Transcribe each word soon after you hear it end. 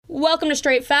Welcome to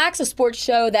Straight Facts, a sports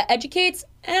show that educates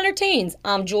and entertains.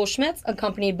 I'm Joel Schmitz,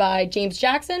 accompanied by James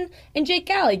Jackson and Jake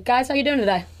Galley. Guys, how you doing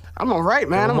today? I'm all right,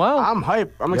 man. I'm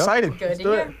hyped. I'm excited. Good to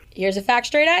hear. Here's a fact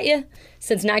straight at you.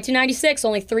 Since 1996,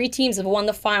 only 3 teams have won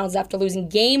the finals after losing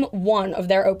Game 1 of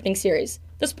their opening series.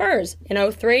 The Spurs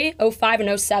in 03, 05,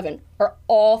 and 07 are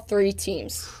all 3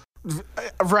 teams.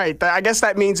 Right. I guess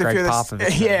that means if you're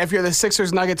the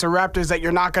Sixers, Nuggets, or Raptors, that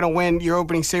you're not going to win your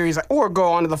opening series or go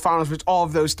on to the finals, which all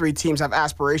of those 3 teams have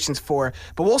aspirations for.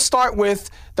 But we'll start with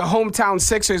the hometown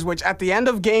Sixers, which at the end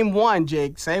of Game 1,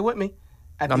 Jake, say it with me.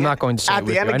 I'm not going to say it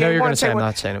with you. I know you're going to say I'm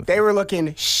not saying it with you. They were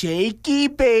looking shaky,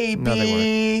 baby. No, they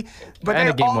weren't. But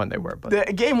and Game 1 they were.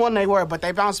 But Game 1 they were, but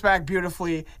they bounced back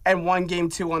beautifully and won Game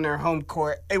 2 on their home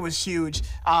court. It was huge.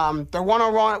 They're one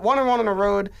and one on the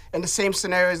road in the same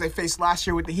scenarios they faced last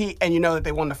year with the Heat, and you know that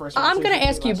they won the first round. I'm going to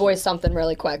ask you boys something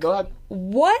really quick. Go ahead.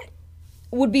 What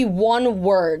would be one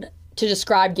word to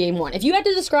describe Game 1? If you had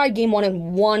to describe Game 1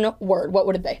 in one word, what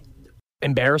would it be?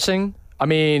 Embarrassing. I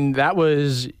mean, that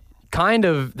was kind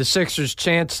of the Sixers'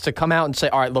 chance to come out and say,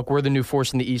 all right, look, we're the new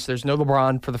force in the East. There's no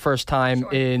LeBron for the first time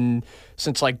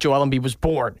since like Joel Embiid was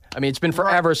born. I mean, it's been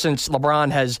forever since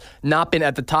LeBron has not been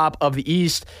at the top of the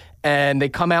East, and they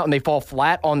come out and they fall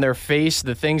flat on their face.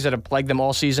 The things that have plagued them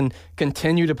all season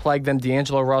continue to plague them.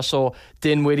 D'Angelo Russell,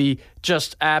 Dinwiddie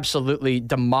just absolutely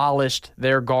demolished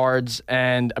their guards.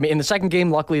 And I mean, in the second game,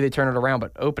 luckily they turned it around,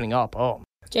 but opening up,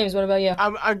 James, what about you?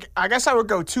 I guess I would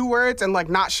go 2 words and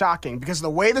not shocking, because the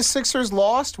way the Sixers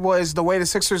lost was the way the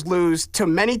Sixers lose to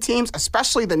many teams,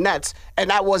 especially the Nets, and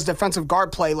that was defensive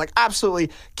guard play. Absolutely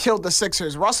killed the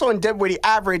Sixers. Russell and Dinwiddie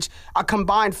averaged a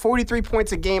combined 43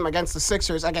 points a game against the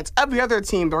Sixers. Against every other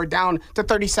team, they were down to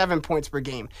 37 points per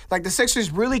game. The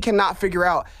Sixers really cannot figure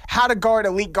out how to guard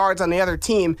elite guards on the other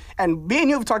team. And me and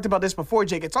you have talked about this before,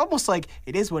 Jake. It's almost like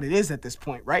it is what it is at this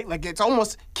point, right? It's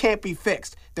almost can't be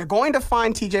fixed. They're going to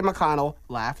find TJ McConnell,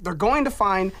 laugh. They're going to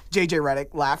find JJ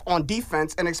Redick, laugh, on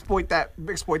defense and exploit that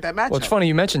matchup. Well, it's funny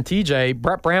you mentioned TJ.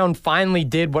 Brett Brown finally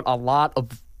did what a lot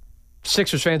of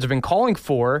Sixers fans have been calling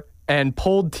for and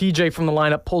pulled TJ from the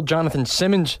lineup, pulled Jonathan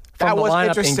Simmons from the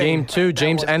lineup in Game 2.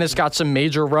 James Ennis got some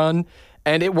major run,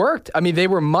 and it worked. I mean, they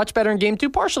were much better in Game 2,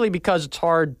 partially because it's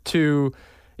hard to,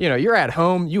 you're at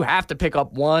home. You have to pick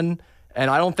up one. And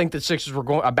I don't think the Sixers were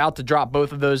about to drop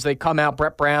both of those. They come out.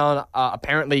 Brett Brown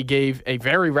apparently gave a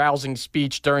very rousing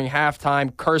speech during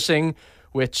halftime, cursing,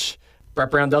 which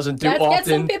Brett Brown doesn't do often. Get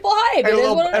some people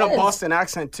hyped. And a Boston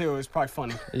accent, too. It was probably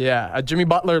funny. Yeah, Jimmy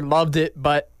Butler loved it,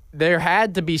 but there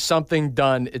had to be something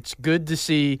done. It's good to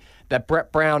see that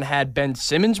Brett Brown had Ben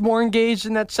Simmons more engaged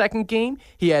in that second game.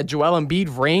 He had Joel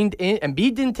Embiid reined in.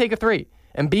 Embiid didn't take a 3.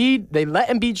 They let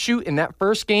Embiid shoot in that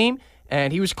first game,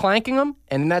 and he was clanking them,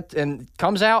 and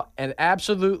comes out and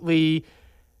absolutely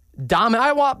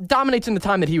dominates in the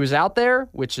time that he was out there,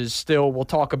 which is still, we'll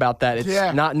talk about that. It's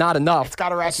not enough. It's got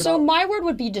to ratchet up. So my word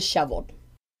would be disheveled.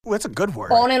 Well, that's a good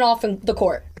word. On and off in the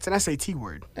court. It's an SAT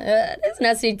word. It's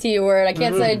an SAT word. I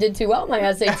can't say I did too well in my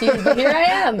SATs, but here I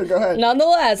am. Go ahead.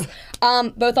 Nonetheless,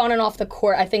 both on and off the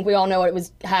court, I think we all know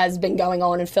what has been going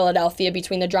on in Philadelphia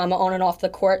between the drama on and off the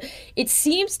court. It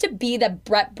seems to be that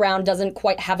Brett Brown doesn't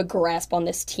quite have a grasp on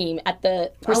this team at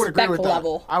the respectful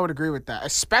level. I would agree with that,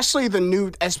 especially the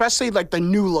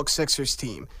new look Sixers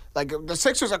team. The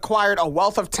Sixers acquired a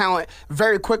wealth of talent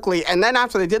very quickly, and then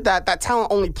after they did that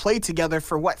talent only played together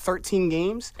for 13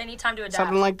 games? They need time to adapt.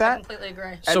 Something like that? I completely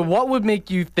agree. So what would make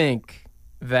you think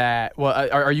that,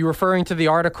 are you referring to the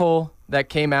article that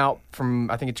came out from,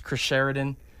 I think it's Chris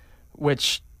Sheridan,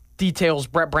 which details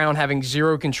Brett Brown having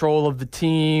zero control of the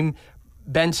team,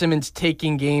 Ben Simmons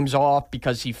taking games off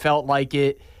because he felt like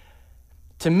it?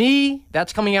 To me,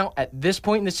 that's coming out at this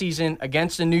point in the season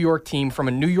against a New York team from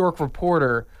a New York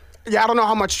reporter. Yeah, I don't know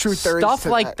how much truth there is to Stuff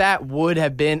like that would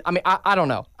have been, I don't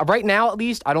know. Right now, at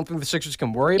least, I don't think the Sixers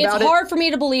can worry about it. It's hard for me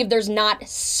to believe there's not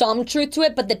some truth to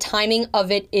it, but the timing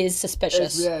of it is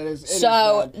suspicious. It is.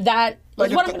 So that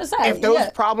is what I'm going to say. If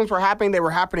those problems were happening, they were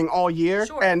happening all year,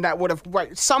 and that would have,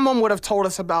 someone would have told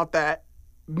us about that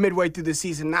midway through the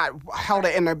season, not held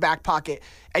it in their back pocket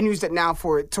and used it now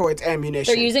towards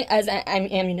ammunition. They're using it as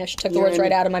ammunition. Took the words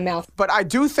right out of my mouth. But I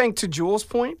do think, to Jules'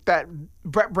 point, that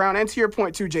Brett Brown, and to your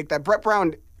point too, Jake, that Brett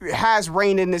Brown has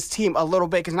reined in this team a little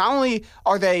bit, because not only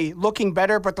are they looking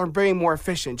better, but they're being more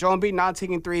efficient. Joel Embiid not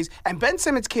taking threes, and Ben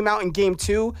Simmons came out in Game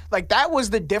 2. That was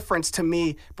the difference to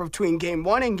me between Game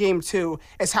 1 and Game 2,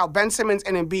 is how Ben Simmons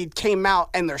and Embiid came out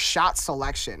and their shot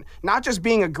selection. Not just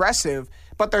being aggressive,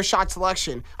 but their shot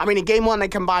selection. I mean, in game 1, they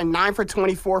combined 9 for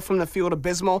 24 from the field,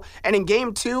 abysmal. And in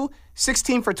game 2,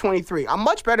 16 for 23. A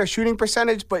much better shooting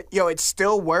percentage, but, it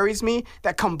still worries me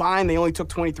that combined they only took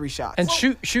 23 shots. And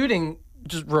shooting,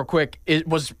 just real quick, it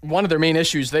was one of their main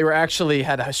issues. They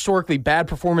had a historically bad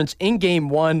performance in game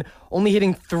 1, only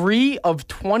hitting 3 of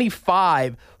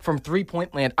 25 from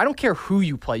three-point land. I don't care who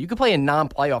you play. You could play a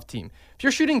non-playoff team. If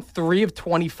you're shooting 3 of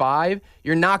 25,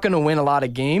 you're not going to win a lot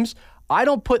of games. I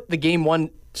don't put the game 1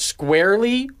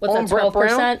 squarely on Brett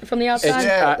Brown. 12% from the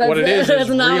outside? What it is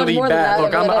really bad.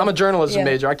 Look, I'm a journalism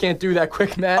major. I can't do that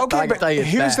quick math. Okay, but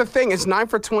here's the thing. Is 9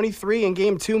 for 23 in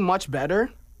game 2 much better?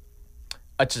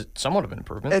 It's somewhat of an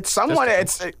improvement.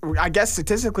 I guess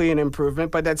statistically an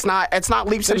improvement, but it's not leaps and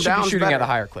bounds. They should be shooting better. at a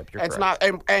higher clip. You're correct. Not,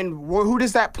 and who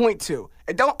does that point to?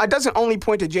 It doesn't only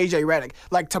point to J.J. Redick.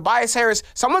 Like, Tobias Harris,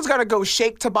 someone's got to go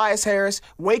shake Tobias Harris,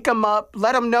 wake him up,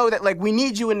 let him know that, we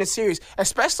need you in the series,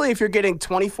 especially if you're getting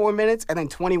 24 minutes and then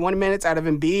 21 minutes out of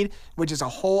Embiid, which is a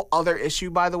whole other issue,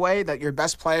 by the way, that your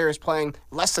best player is playing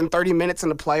less than 30 minutes in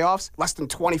the playoffs, less than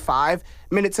 25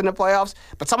 minutes in the playoffs.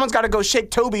 But someone's got to go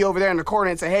shake Toby over there in the corner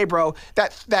and say, hey, bro,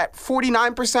 that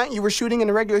 49% you were shooting in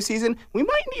the regular season, we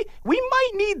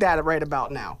might need that right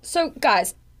about now. So,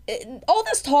 guys, all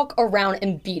this talk around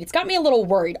Embiid, it's got me a little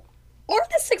worried. Are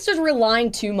the Sixers relying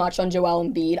too much on Joel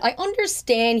Embiid? I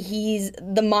understand he's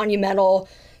the monumental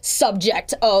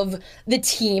subject of the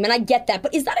team, and I get that.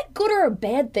 But is that a good or a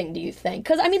bad thing, do you think?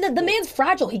 Because, I mean, the man's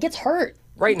fragile. He gets hurt.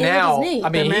 Right now, I mean,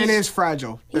 the man is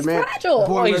fragile. He's fragile.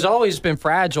 Well, he's always been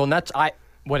fragile, and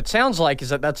what it sounds like is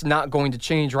that's not going to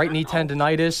change, right? Knee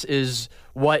tendonitis is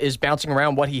what is bouncing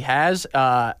around what he has,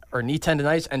 or knee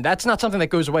tendonitis, and that's not something that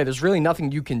goes away. There's really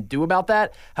nothing you can do about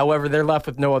that. However, they're left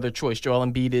with no other choice. Joel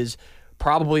Embiid is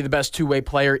probably the best two-way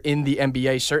player in the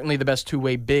NBA, certainly the best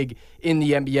two-way big in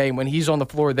the NBA, and when he's on the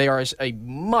floor, they are a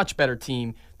much better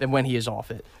team than when he is off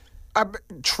it.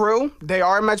 True, they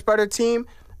are a much better team,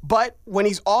 but when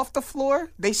he's off the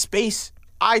floor, they space.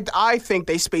 I think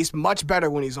they space much better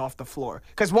when he's off the floor.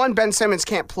 Because, one, Ben Simmons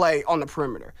can't play on the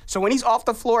perimeter. So when he's off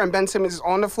the floor and Ben Simmons is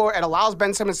on the floor, it allows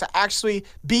Ben Simmons to actually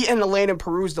be in the lane and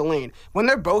peruse the lane. When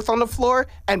they're both on the floor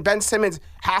and Ben Simmons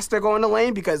has to go in the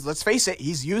lane because, let's face it,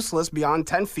 he's useless beyond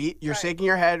 10 feet. You're shaking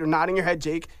your head or nodding your head,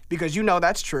 Jake, because you know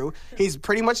that's true. He's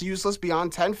pretty much useless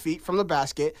beyond 10 feet from the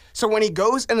basket. So when he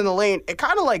goes into the lane, it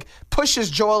kind of pushes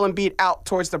Joel Embiid out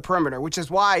towards the perimeter, which is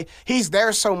why he's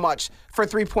there so much for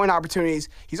three-point opportunities.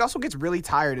 He also gets really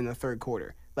tired in the third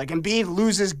quarter. Embiid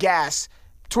loses gas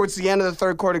towards the end of the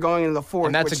third quarter going into the fourth.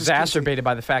 And that's exacerbated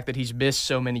by the fact that he's missed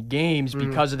so many games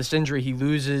because of this injury. He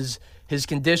loses his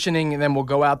conditioning and then will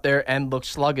go out there and look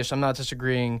sluggish. I'm not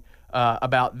disagreeing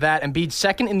about that. Embiid's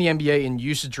second in the NBA in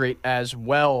usage rate as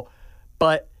well.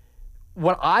 But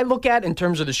what I look at in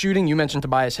terms of the shooting, you mentioned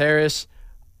Tobias Harris,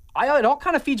 it all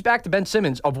kind of feeds back to Ben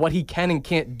Simmons of what he can and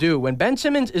can't do. When Ben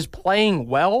Simmons is playing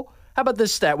well, how about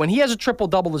this stat? When he has a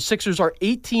triple-double, the Sixers are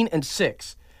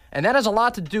 18-6. And that has a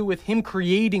lot to do with him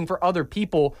creating for other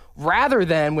people rather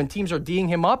than when teams are D'ing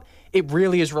him up, it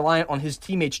really is reliant on his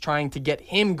teammates trying to get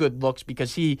him good looks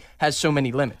because he has so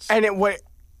many limits. And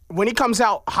when he comes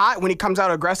out hot, when he comes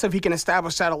out aggressive, he can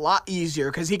establish that a lot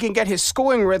easier because he can get his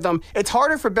scoring rhythm. It's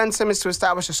harder for Ben Simmons to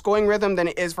establish a scoring rhythm than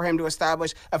it is for him to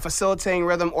establish a facilitating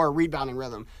rhythm or a rebounding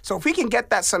rhythm. So if he can get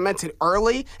that cemented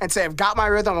early and say, I've got my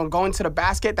rhythm, I'm going to the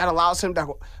basket, that allows him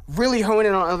to really hone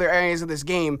in on other areas of this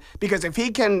game. Because if he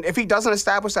doesn't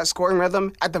establish that scoring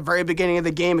rhythm at the very beginning of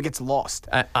the game, it gets lost.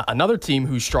 Another team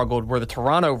who struggled were the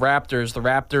Toronto Raptors. The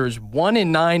Raptors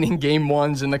 1-9 in game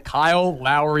ones in the Kyle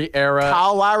Lowry era.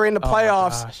 Kyle Lowry in the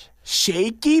playoffs.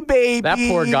 Shaky, baby. That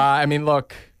poor guy. I mean,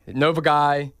 look, Nova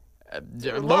guy,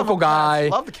 local guy.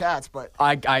 Love the Cats, but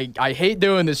I hate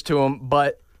doing this to him,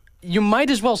 but you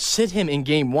might as well sit him in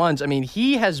game ones. I mean,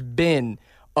 he has been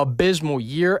abysmal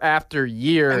year after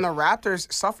year. And the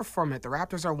Raptors suffer from it. The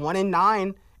Raptors are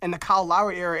 1-9 in the Kyle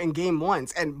Lowry era in game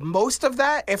ones. And most of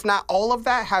that, if not all of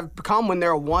that, have come when they're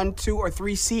a 1, 2, or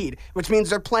 3 seed, which means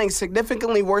they're playing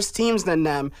significantly worse teams than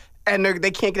them. And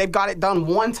they've got it done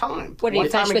one time. What did he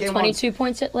finish with 22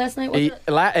 points last night, was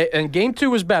it? And game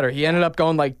 2 was better. He ended up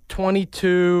going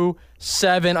 22-7.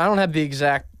 I don't have the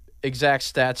exact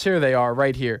stats. Here they are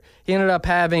right here. He ended up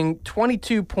having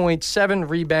 22.7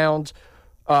 rebounds,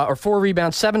 or 4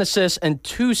 rebounds, 7 assists, and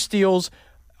 2 steals,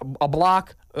 a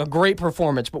block. A great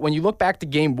performance. But when you look back to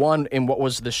game 1 in what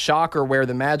was the shocker where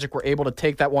the Magic were able to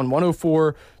take that one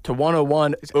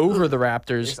 104-101 over the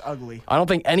Raptors. It's ugly. I don't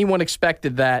think anyone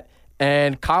expected that.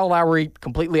 And Kyle Lowry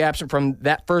completely absent from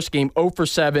that first game, 0 for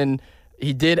 7.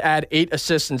 He did add 8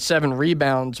 assists and 7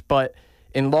 rebounds, but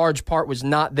in large part was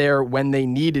not there when they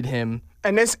needed him.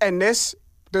 And this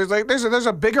there's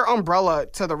a bigger umbrella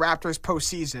to the Raptors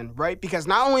postseason, right? Because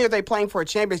not only are they playing for a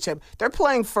championship, they're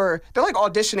like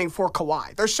auditioning for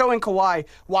Kawhi. They're showing Kawhi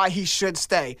why he should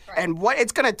stay. Right. And what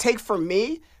it's gonna take for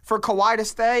Kawhi to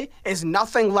stay is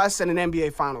nothing less than an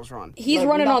NBA Finals run. He's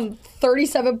running on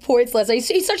 37 points less.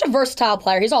 He's such a versatile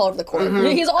player. He's all over the court. Mm-hmm.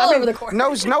 He's all over the court.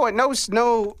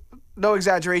 No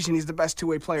exaggeration, he's the best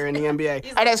two-way player in the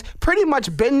NBA. And has pretty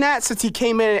much been that since he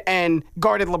came in and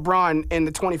guarded LeBron in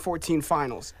the 2014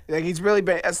 Finals. Like, he's really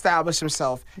been established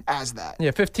himself as that.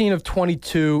 Yeah, 15 of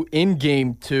 22 in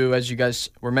Game 2, as you guys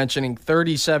were mentioning,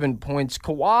 37 points.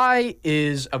 Kawhi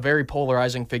is a very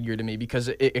polarizing figure to me because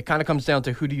it kind of comes down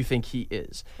to who do you think he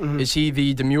is. Mm-hmm. Is he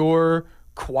the demure,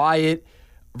 quiet,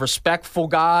 respectful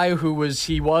guy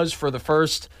he was for the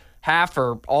first half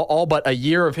or all but a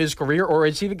year of his career, or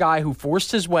is he the guy who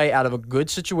forced his way out of a good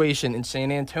situation in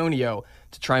San Antonio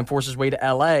to try and force his way to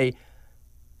L.A.?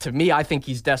 To me, I think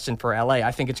he's destined for L.A.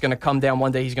 I think it's going to come down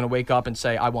one day. He's going to wake up and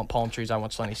say, I want palm trees, I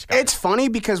want sunny skies. It's funny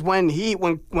because when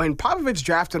Popovich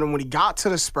drafted him, when he got to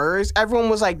the Spurs, everyone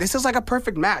was like, this is like a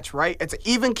perfect match, right? It's an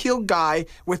even-keeled guy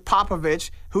with Popovich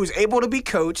who's able to be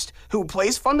coached, who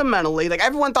plays fundamentally. Like,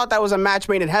 everyone thought that was a match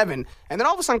made in heaven. And then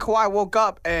all of a sudden, Kawhi woke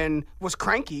up and was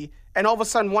cranky, and all of a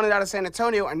sudden wanted out of San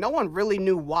Antonio, and no one really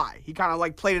knew why. He kind of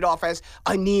like played it off as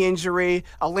a knee injury,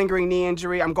 a lingering knee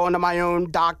injury. I'm going to my own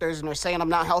doctors, and they're saying I'm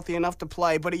not healthy enough to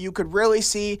play. But you could really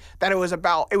see that it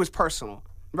was personal,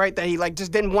 right? That he like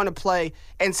just didn't want to play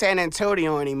in San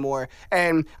Antonio anymore.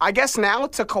 And I guess now,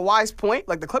 to Kawhi's point,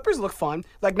 like, the Clippers look fun.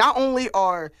 Like, not only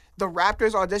are the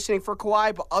Raptors auditioning for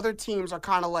Kawhi, but other teams are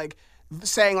kind of like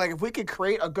saying, like, if we could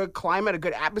create a good climate, a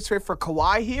good atmosphere for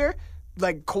Kawhi here,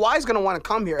 like, Kawhi's going to want to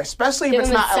come here, especially if it's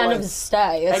not LA. Give him incentive to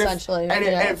stay, essentially. And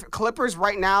if Clippers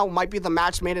right now might be the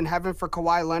match made in heaven for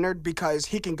Kawhi Leonard, because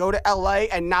he can go to LA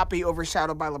and not be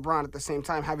overshadowed by LeBron at the same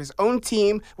time, have his own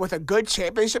team with a good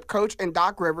championship coach in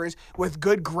Doc Rivers, with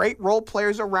great role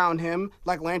players around him,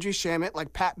 like Landry Shamet,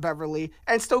 like Pat Beverly,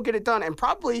 and still get it done. And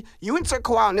probably you insert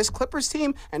Kawhi on this Clippers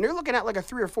team, and they're looking at like a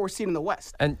 3 or 4 seed in the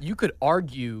West. And you could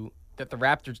argue that the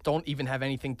Raptors don't even have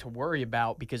anything to worry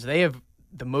about because they have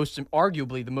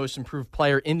arguably the most improved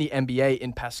player in the NBA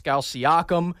in Pascal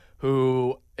Siakam,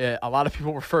 who a lot of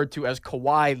people refer to as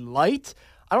Kawhi Light.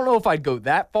 I don't know if I'd go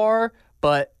that far,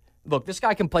 but look, this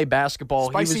guy can play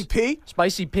basketball.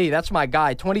 Spicy P, that's my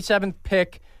guy. 27th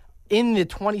pick in the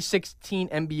 2016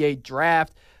 NBA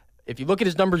draft. If you look at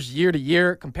his numbers year to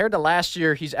year, compared to last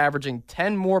year, he's averaging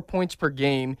 10 more points per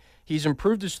game. He's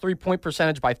improved his three-point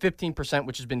percentage by 15%,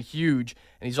 which has been huge,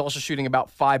 and he's also shooting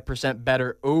about 5%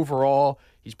 better overall.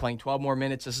 He's playing 12 more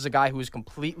minutes. This is a guy who has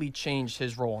completely changed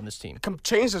his role on this team.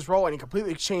 Changed his role, and he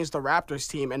completely changed the Raptors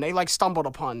team, and they like stumbled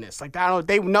upon this. Like,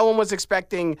 no one was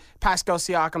expecting Pascal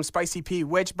Siakam, Spicy P,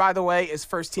 which, by the way, is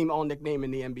first-team all-nickname in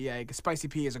the NBA. Spicy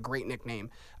P is a great nickname.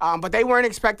 But they weren't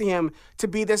expecting him to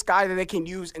be this guy that they can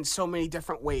use in so many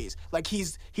different ways. Like,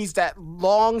 he's that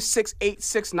long 6'8",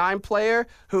 6'9" player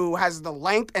who has the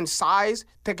length and size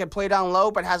that can play down low,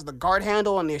 but has the guard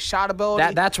handle and the shot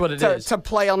ability. That's what it is. To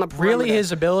play on the perimeter. Really,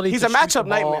 his ability. He's to a matchup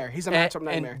nightmare. He's a matchup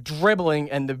nightmare. And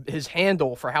dribbling and his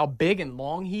handle for how big and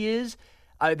long he is.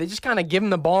 They just kind of give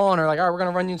him the ball and are like, all right, we're going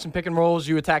to run you in some pick and rolls.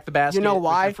 You attack the basket. You know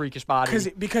why? With your freakish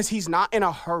body. Because he's not in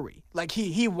a hurry. Like,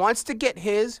 he wants to get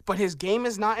his, but his game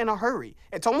is not in a hurry.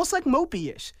 It's almost like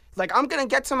Mopey-ish. Like, I'm going to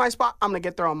get to my spot. I'm going to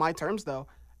get there on my terms, though.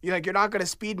 You're not going to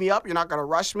speed me up. You're not going to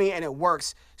rush me. And it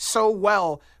works so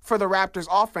well for the Raptors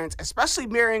offense, especially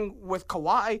mirroring with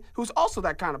Kawhi, who's also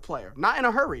that kind of player. Not in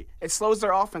a hurry. It slows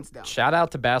their offense down. Shout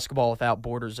out to Basketball Without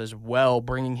Borders as well,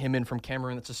 bringing him in from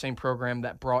Cameroon. That's the same program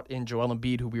that brought in Joel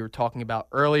Embiid, who we were talking about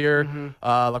earlier.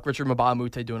 Mm-hmm. Like Richard Mbah a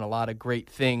Moute doing a lot of great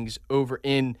things over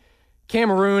in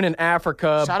Cameroon and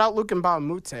Africa. Shout out Luke Mbah a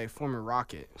Moute, former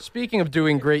Rocket. Speaking of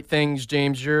doing great things,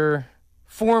 James, your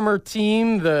former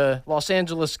team, the Los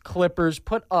Angeles Clippers,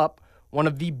 put up one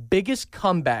of the biggest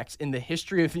comebacks in the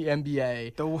history of the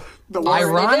NBA.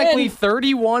 Ironically,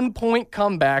 31-point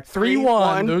comeback,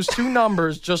 3-1. Those two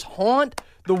numbers just haunt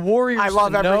the Warriors. I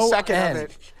love every second end. of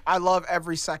it. I love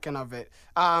every second of it.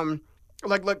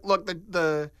 Look,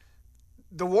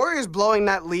 the Warriors blowing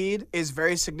that lead is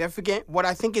very significant. What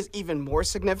I think is even more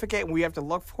significant and we have to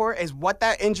look for is what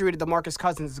that injury to DeMarcus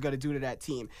Cousins is going to do to that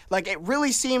team. Like, it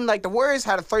really seemed like the Warriors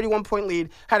had a 31-point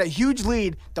lead, had a huge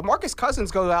lead. DeMarcus Cousins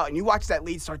goes out, and you watch that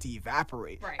lead start to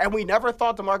evaporate. Right. And we never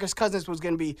thought DeMarcus Cousins was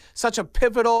going to be such a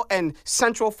pivotal and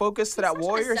central focus to that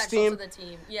Warriors team. To the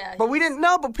team. Yeah, but we didn't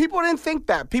know, but people didn't think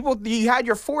that. You had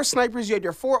your 4 snipers, you had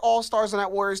your 4 all-stars on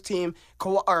that Warriors team,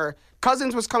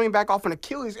 Cousins was coming back off an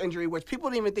Achilles injury, which people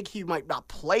didn't even think he might not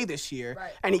play this year.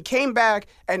 Right. And he came back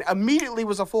and immediately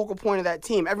was a focal point of that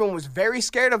team. Everyone was very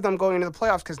scared of them going into the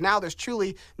playoffs because now there's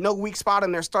truly no weak spot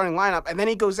in their starting lineup. And then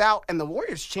he goes out and the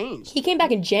Warriors changed. He came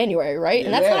back in January, right?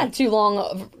 And that's not too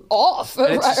long off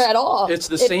at all. It's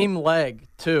the same leg,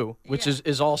 too, which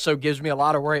is also gives me a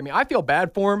lot of worry. I mean, I feel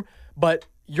bad for him, but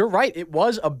you're right. It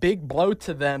was a big blow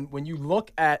to them when you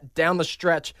look at down the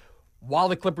stretch while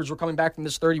the Clippers were coming back from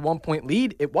this 31-point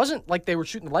lead. It wasn't like they were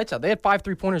shooting the lights out. They had 5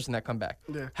 3-pointers in that comeback.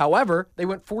 Yeah. However, they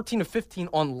went 14 of 15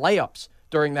 on layups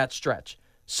during that stretch.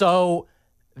 So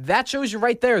that shows you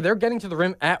right there. They're getting to the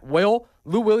rim at will.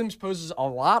 Lou Williams poses a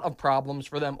lot of problems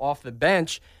for them off the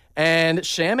bench. And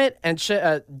Shamet and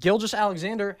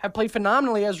Gilgeous-Alexander have played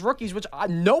phenomenally as rookies, which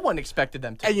no one expected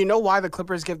them to. And you know why the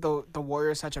Clippers give the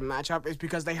Warriors such a matchup? Is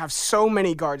because they have so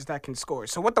many guards that can score.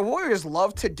 So what the Warriors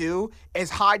love to do is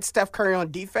hide Steph Curry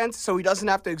on defense so he doesn't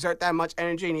have to exert that much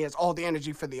energy and he has all the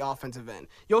energy for the offensive end.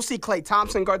 You'll see Klay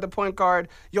Thompson guard the point guard.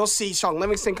 You'll see Sean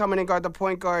Livingston come in and guard the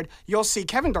point guard. You'll see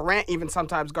Kevin Durant even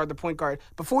sometimes guard the point guard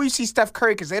before you see Steph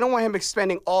Curry because they don't want him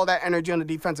expending all that energy on the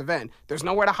defensive end. There's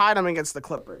nowhere to hide him against the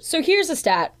Clippers. So here's a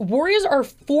stat. Warriors are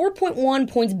 4.1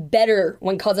 points better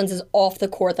when Cousins is off the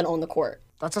court than on the court.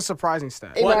 That's a surprising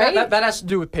stat. Well, Right? that has to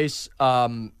do with pace.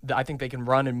 I think they can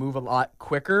run and move a lot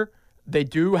quicker. They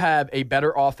do have a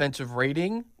better offensive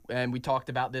rating, and we talked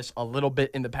about this a little bit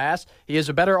in the past. They have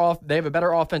a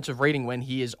better offensive rating when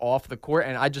he is off the court,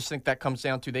 and I just think that comes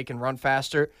down to they can run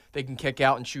faster, they can kick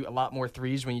out and shoot a lot more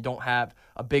threes when you don't have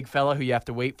a big fella who you have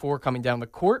to wait for coming down the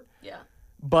court. Yeah.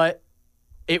 But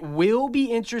it will be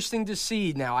interesting to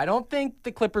see. Now, I don't think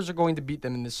the Clippers are going to beat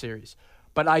them in this series,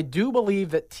 but I do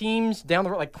believe that teams down the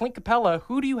road, like Clint Capella,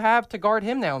 who do you have to guard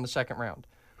him now in the second round?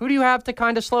 Who do you have to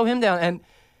kind of slow him down? And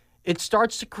it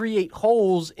starts to create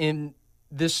holes in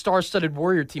this star-studded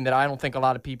Warrior team that I don't think a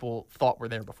lot of people thought were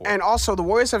there before. And also, the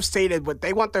Warriors have stated what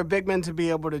they want their big men to be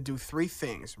able to do 3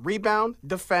 things: rebound,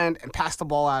 defend, and pass the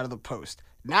ball out of the post.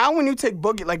 Now when you take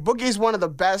Boogie, like Boogie is one of the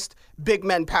best big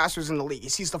men passers in the league. He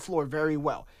sees the floor very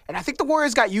well. And I think the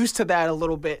Warriors got used to that a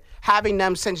little bit, having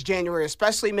them since January,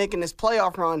 especially making this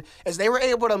playoff run, as they were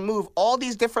able to move all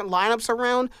these different lineups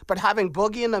around, but having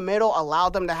Boogie in the middle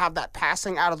allowed them to have that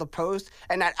passing out of the post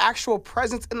and that actual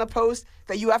presence in the post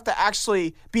that you have to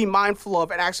actually be mindful of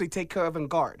and actually take care of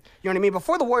and guard. You know what I mean?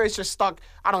 Before the Warriors just stuck,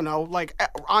 I don't know, like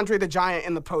Andre the Giant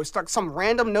in the post, stuck some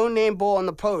random no-name bull in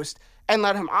the post and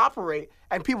let him operate,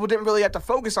 and people didn't really have to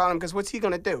focus on him because what's he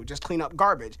going to do? Just clean up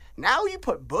garbage. Now you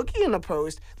put Boogie in the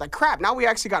post, like crap, now we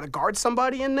actually got to guard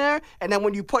somebody in there, and then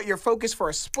when you put your focus for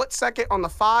a split second on the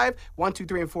 5, 1, 2,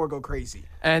 3, and 4 go crazy.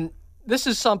 And this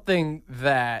is something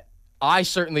that I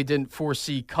certainly didn't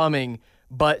foresee coming,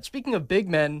 but speaking of big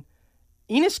men,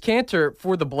 Enes Kanter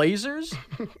for the Blazers,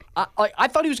 I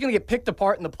thought he was going to get picked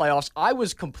apart in the playoffs. I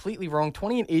was completely wrong.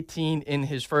 20-18 in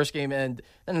his first game, and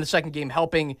then in the second game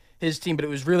helping his team, but it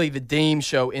was really the Dame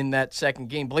show in that second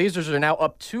game. Blazers are now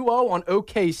up 2-0 on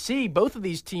OKC. Both of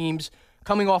these teams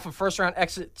coming off of first-round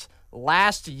exits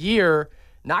last year.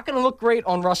 Not going to look great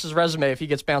on Russ's resume if he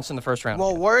gets bounced in the first round.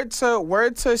 Well, word to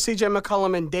CJ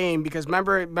McCollum and Dame, because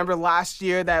remember last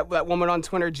year that woman on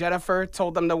Twitter, Jennifer,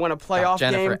 told them to win a playoff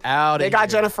game. They got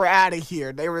Jennifer out of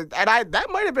here. That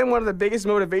might have been one of the biggest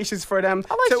motivations for them.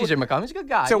 I like CJ McCollum. He's a good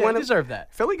guy. He deserved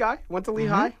that. Philly guy, went to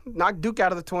Lehigh, knocked Duke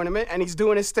out of the tournament, and he's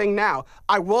doing his thing now.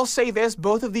 I will say this,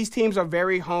 both of these teams are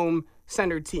very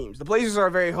home-centered teams. The Blazers are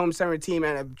a very home-centered team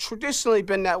and have traditionally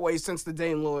been that way since the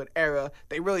Dame Lillard era.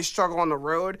 They really struggle on the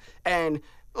road, and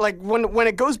like when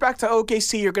it goes back to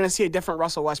OKC, you're going to see a different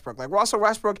Russell Westbrook. Like Russell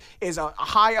Westbrook is a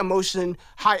high-emotion,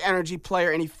 high-energy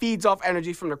player, and he feeds off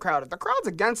energy from the crowd. If the crowd's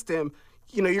against him,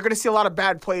 you're going to see a lot of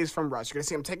bad plays from Russ. You're going to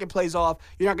see him taking plays off.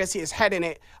 You're not going to see his head in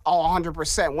it all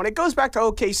 100%. When it goes back to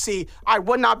OKC, I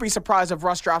would not be surprised if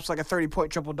Russ drops like a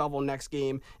 30-point triple-double next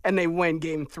game and they win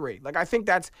game 3. Like I think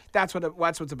that's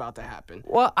what's about to happen.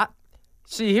 Well,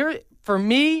 see here for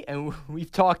me, and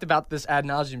we've talked about this ad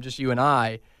nauseum, just you and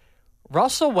I.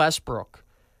 Russell Westbrook,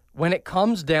 when it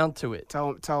comes down to it,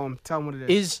 tell him what it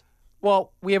is.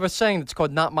 Well, we have a saying that's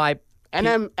called "not my."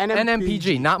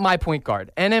 NMPG, not my point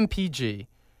guard. NMPG.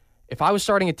 If I was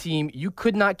starting a team, you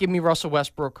could not give me Russell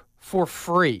Westbrook for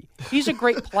free. He's a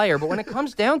great player, but when it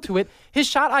comes down to it, his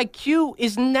shot IQ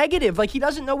is negative. Like, he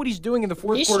doesn't know what he's doing in the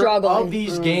fourth quarter of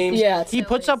these games. Yeah, he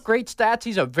puts up great stats.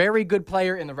 He's a very good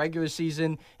player in the regular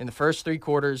season in the first 3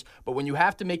 quarters, but when you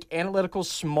have to make analytical,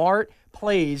 smart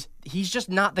plays, he's just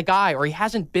not the guy, or he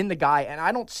hasn't been the guy, and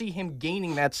I don't see him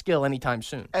gaining that skill anytime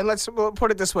soon. And we'll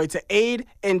put it this way, to aid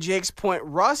in Jake's point,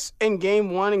 Russ in game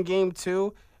 1 and game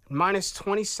 2, minus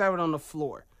 27 on the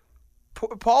floor.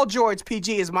 Paul George,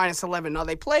 PG, is minus 11. Now,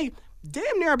 they play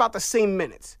damn near about the same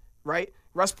minutes, right?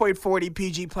 Russ played 40,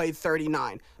 PG played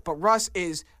 39. But Russ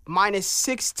is minus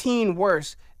 16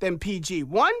 worse than PG.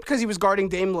 One, because he was guarding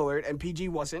Dame Lillard, and PG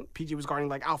wasn't. PG was guarding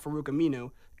like Al-Farouq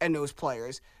Aminu and those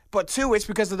players. But two, it's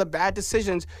because of the bad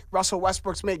decisions Russell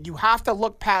Westbrook's made. You have to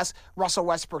look past Russell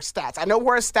Westbrook's stats. I know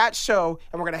we're a stats show,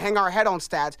 and we're going to hang our head on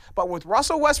stats, but with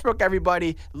Russell Westbrook,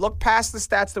 everybody, look past the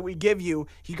stats that we give you.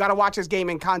 You got to watch his game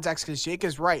in context, because Jake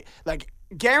is right. Like,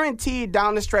 guaranteed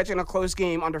down the stretch in a close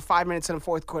game under 5 minutes in the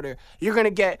fourth quarter, you're going to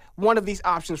get one of these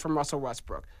options from Russell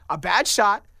Westbrook. A bad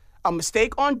shot, a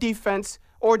mistake on defense,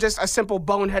 or just a simple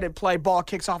boneheaded play, ball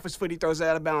kicks off his foot, he throws it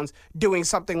out of bounds, doing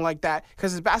something like that.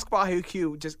 Because his basketball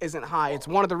IQ just isn't high. It's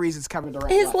one of the reasons Kevin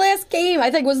Durant His last game, I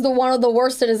think, was one of the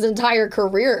worst in his entire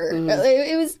career.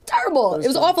 It was terrible. It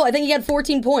was awful. I think he had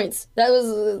 14 points. That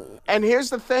was... And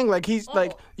here's the thing, like,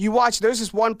 you watch, there's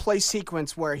this one play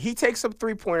sequence where he takes a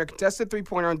three-pointer, contested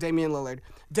three-pointer on Damian Lillard.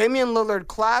 Damian Lillard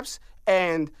claps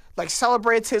and, like,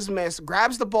 celebrates his miss,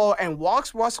 grabs the ball, and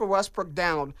walks Russell Westbrook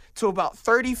down to about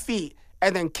 30 feet,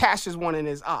 and then cashes one in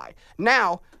his eye.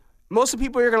 Now, most of the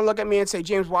people are going to look at me and say,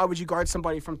 James, why would you guard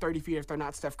somebody from 30 feet if they're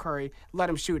not Steph Curry? Let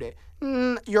him shoot it.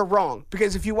 You're wrong.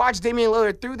 Because if you watch Damian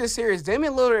Lillard through this series,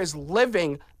 Damian Lillard is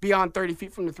living beyond 30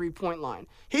 feet from the three-point line.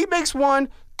 He makes one,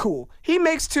 cool. He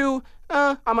makes two,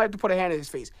 I might have to put a hand in his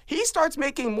face. He starts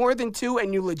making more than two,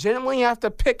 and you legitimately have to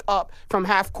pick up from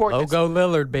half court. Oh, go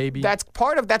Lillard, baby. That's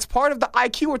part of the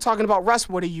IQ we're talking about. Russ,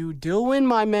 what are you doing,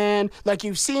 my man? Like,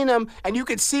 you've seen him, and you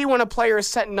could see when a player is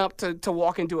setting up to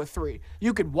walk into a three.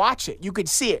 You could watch it. You could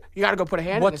see it. You got to go put a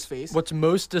hand in his face. What's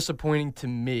most disappointing to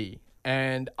me,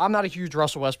 and I'm not a huge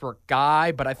Russell Westbrook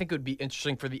guy, but I think it would be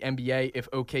interesting for the NBA if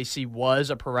OKC was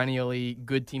a perennially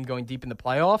good team going deep in the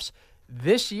playoffs.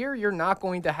 This year, you're not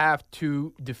going to have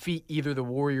to defeat either the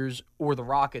Warriors or the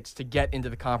Rockets to get into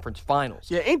the conference finals.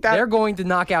 Yeah, ain't that... They're going to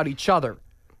knock out each other.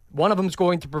 One of them is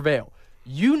going to prevail.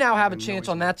 You now have a chance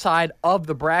on that side of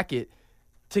the bracket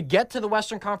to get to the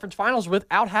Western Conference Finals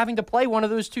without having to play one of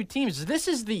those two teams. This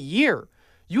is the year.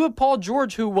 You have Paul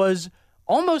George, who was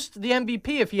almost the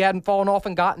MVP if he hadn't fallen off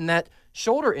and gotten that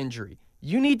shoulder injury.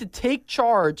 You need to take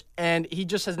charge, and he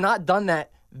just has not done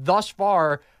that thus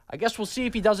far. I guess we'll see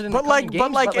if he does it in the coming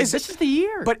games, but this is the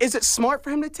year. But is it smart for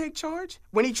him to take charge?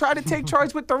 When he tried to take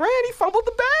charge with Durant, he fumbled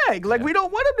the bag. Like, we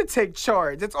don't want him to take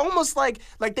charge. It's almost like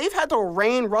they've had to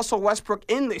rein Russell Westbrook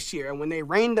in this year, and when they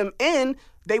reined him in,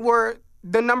 they were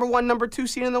the number 1, number 2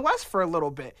 seed in the West for a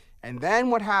little bit. And then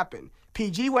what happened?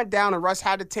 PG went down, and Russ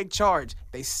had to take charge.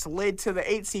 They slid to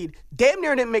the 8 seed. Damn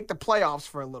near didn't make the playoffs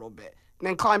for a little bit. And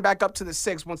then climbed back up to the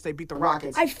 6 once they beat the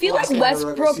Rockets. I feel like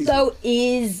Westbrook, though,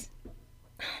 is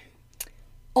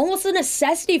almost a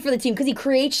necessity for the team because he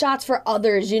creates shots for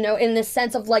others, you know, in the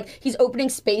sense of, like, he's opening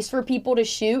space for people to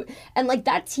shoot. And, like,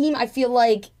 that team, I feel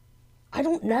like, I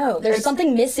don't know. There's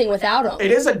something missing without him.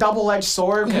 It is a double-edged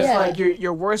sword because, like,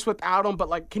 you're worse without him, but,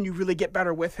 like, can you really get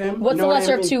better with him? What's the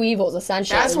lesser of two evils,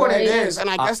 essentially? That's what it is. And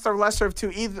I guess the lesser of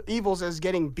two evils is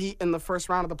getting beat in the first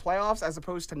round of the playoffs as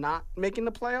opposed to not making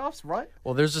the playoffs, right?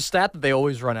 Well, there's a stat that they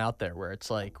always run out there where it's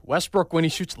like Westbrook when he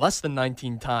shoots less than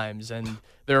 19 times and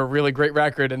they're a really great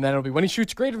record, and then it'll be when he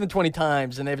shoots greater than 20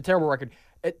 times and they have a terrible record.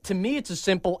 To me, it's as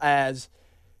simple as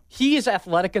he is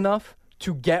athletic enough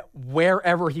to get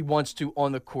wherever he wants to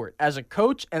on the court. As a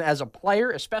coach and as a player,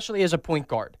 especially as a point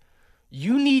guard,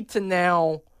 you need to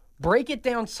now break it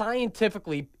down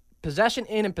scientifically, possession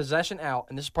in and possession out,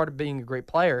 and this is part of being a great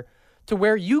player, to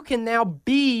where you can now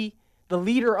be the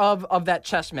leader of that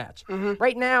chess match. Mm-hmm.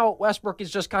 Right now, Westbrook is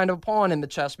just kind of a pawn in the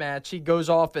chess match. He goes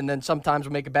off and then sometimes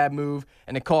will make a bad move,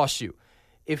 and it costs you.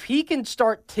 If he can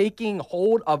start taking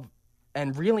hold of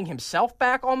and reeling himself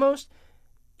back almost,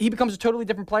 he becomes a totally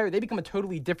different player. They become a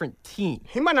totally different team.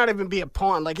 He might not even be a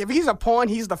pawn. Like, if he's a pawn,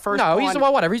 he's the first pawn. No, he's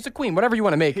whatever. He's the queen. Whatever you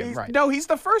want to make him, right? No, he's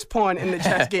the first pawn in the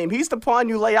chess game. He's the pawn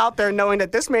you lay out there knowing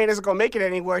that this man isn't going to make it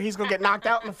anywhere. He's going to get knocked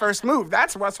out in the first move.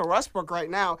 That's Russell Westbrook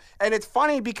right now. And it's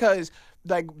funny because,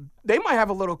 like, they might have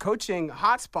a little coaching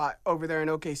hotspot over there in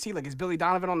OKC. Like, is Billy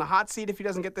Donovan on the hot seat if he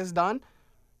doesn't get this done?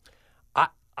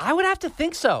 I would have to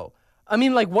think so. I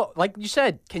mean, like you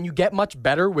said, can you get much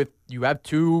better with you have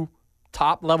two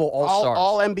top-level all-stars?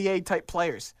 All NBA-type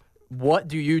players. What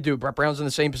do you do? Brett Brown's in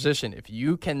the same position. If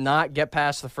you cannot get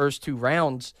past the first 2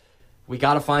 rounds, we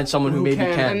got to find someone who maybe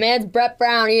can. My man's Brett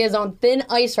Brown. He is on thin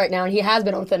ice right now, and he has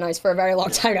been on thin ice for a very long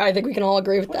time. I think we can all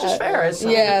agree with that. Which is fair.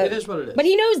 It is what it is. But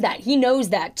he knows that. He knows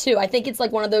that, too. I think it's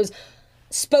like one of those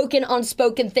spoken,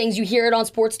 unspoken things. You hear it on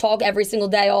sports talk every single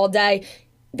day, all day.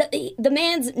 The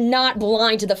man's not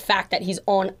blind to the fact that he's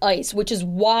on ice, which is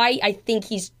why I think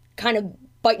he's kind of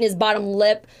biting his bottom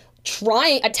lip,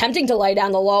 attempting to lay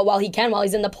down the law while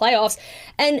he's in the playoffs.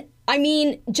 And I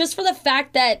mean, just for the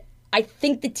fact that I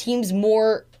think the team's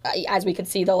more, as we could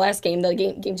see the last game,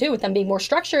 game 2, with them being more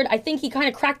structured, I think he kind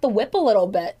of cracked the whip a little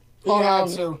bit. He had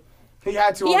to. He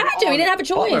had to. He didn't have a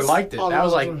choice. Butler liked it. That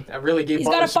was like, that really gave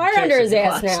Butler He's got a fire under his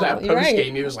ass now. That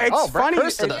post-game, he was like, it's funny.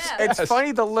 It's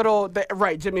funny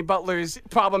right, Jimmy Butler's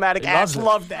problematic ass.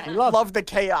 Love that. Love the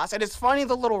chaos. And it's funny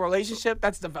the little relationship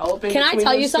that's developing. Can I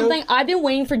tell you something? I've been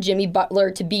waiting for Jimmy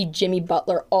Butler to be Jimmy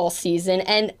Butler all season,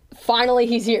 and finally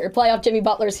he's here. Playoff Jimmy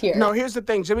Butler's here. No, here's the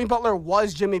thing. Jimmy Butler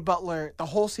was Jimmy Butler the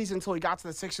whole season until he got to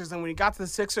the Sixers. And when he got to the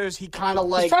Sixers, he kind of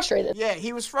like... He was frustrated. Yeah,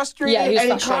 he was frustrated. Yeah, he was and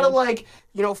frustrated. he kind of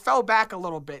like, fell back a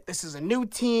little bit. This is a new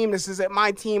team. This isn't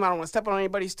my team. I don't want to step on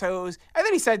anybody's toes. And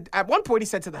then he said, at one point, he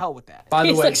said to the hell with that. By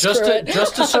the way, like,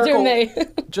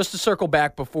 just to circle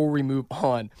back before we move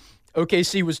on,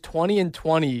 OKC was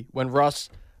 20-20 when Russ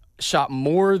shot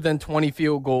more than 20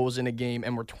 field goals in a game,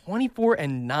 and were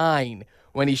 24-9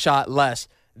 when he shot less.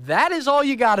 That is all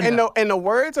you got to know. In the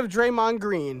words of Draymond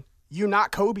Green, you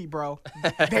not Kobe, bro.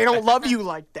 They don't love you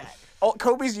like that.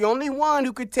 Kobe's the only one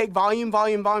who could take volume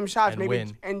shots,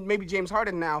 and maybe James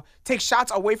Harden now, take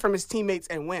shots away from his teammates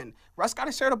and win. Russ got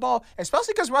to share the ball,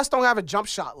 especially because Russ don't have a jump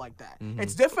shot like that. Mm-hmm.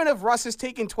 It's different if Russ is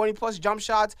taking 20-plus jump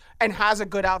shots and has a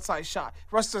good outside shot.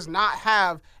 Russ does not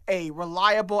have a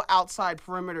reliable outside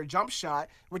perimeter jump shot,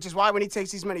 which is why when he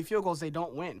takes these many field goals, they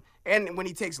don't win. And when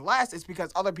he takes less, it's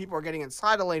because other people are getting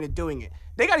inside the lane and doing it.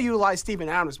 They got to utilize Steven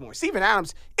Adams more. Steven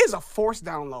Adams is a force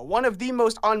down low, one of the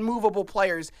most unmovable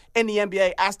players in the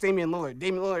NBA. Ask Damian Lillard.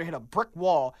 Damian Lillard hit a brick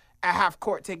wall at half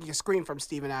court taking a screen from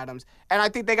Steven Adams. And I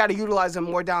think they got to utilize him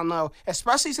more down low,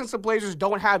 especially since the Blazers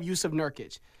don't have Jusuf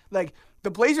Nurkic. Like,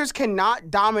 the Blazers cannot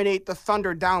dominate the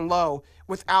Thunder down low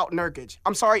without Nurkic.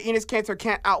 I'm sorry, Enes Kanter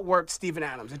can't outwork Steven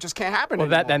Adams. It just can't happen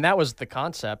anymore. That was the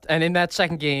concept. And in that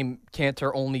second game,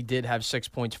 Kanter only did have 6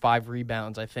 points, 5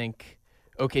 rebounds. I think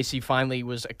OKC finally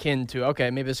was akin to, okay,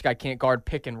 maybe this guy can't guard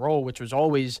pick and roll, which was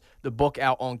always the book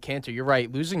out on Kanter. You're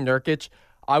right. Losing Nurkic,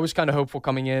 I was kind of hopeful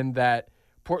coming in that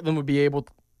Portland would be able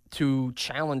to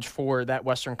challenge for that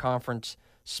Western Conference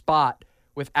spot.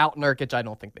 Without Nurkic, I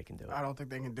don't think they can do it. I don't think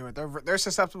they can do it. They're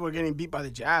susceptible to getting beat by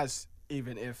the Jazz,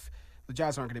 even if the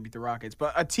Jazz aren't going to beat the Rockets.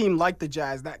 But a team like the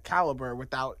Jazz, that caliber,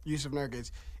 without Jusuf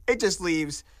Nurkic, it just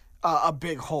leaves a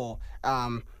big hole.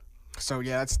 So,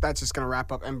 yeah, that's just going to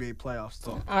wrap up NBA playoffs.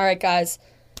 So. All right, guys.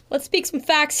 Let's speak some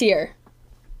facts here.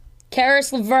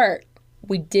 Caris LeVert.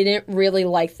 We didn't really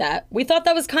like that. We thought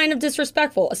that was kind of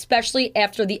disrespectful, especially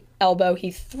after the elbow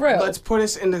he threw. Let's put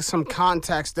us into some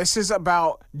context. This is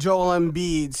about Joel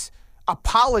Embiid's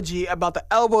apology about the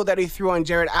elbow that he threw on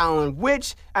Jared Allen,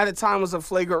 which at the time was a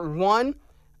flagrant 1,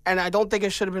 and I don't think it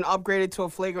should have been upgraded to a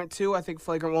flagrant 2. I think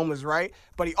flagrant 1 was right.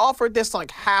 But he offered this like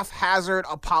haphazard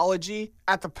apology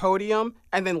at the podium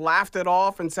and then laughed it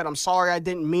off and said, "I'm sorry, I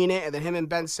didn't mean it." And then him and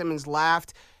Ben Simmons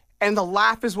laughed. And the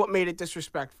laugh is what made it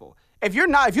disrespectful. If you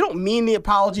don't mean the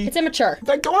apology, it's immature.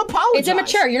 Then don't apologize. It's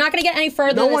immature. You're not going to get any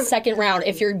further in the second round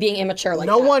if you're being immature like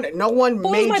that. No one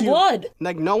made my you. Blood.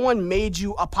 Like no one made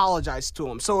you apologize to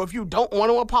him. So if you don't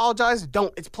want to apologize,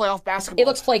 don't. It's playoff basketball. It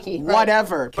looks flaky.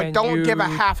 Whatever, Right? but don't give a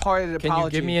half-hearted apology. Can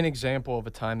you give me an example of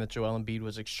a time that Joel Embiid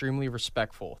was extremely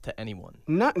respectful to anyone?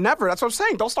 Never. That's what I'm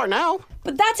saying. Don't start now.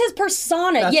 But that's his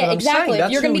persona. That's yeah, what I'm exactly. saying.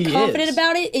 If you're going to be confident is.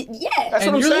 about it, yeah. That's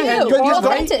what I'm saying. You're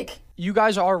authentic. You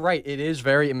guys are right. It is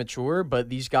very immature, but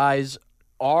these guys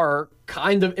are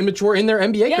kind of immature in their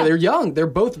NBA career. They're young. They're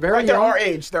both very young.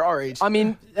 They're our age. I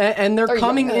mean, and they're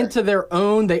coming into their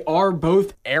own. They are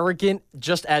both arrogant,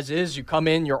 just as is. You come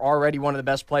in, you're already one of the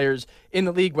best players in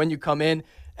the league when you come in.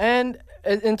 And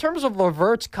in terms of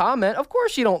LeVert's comment, of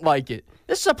course you don't like it.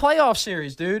 This is a playoff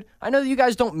series, dude. I know that you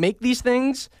guys don't make these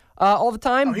things all the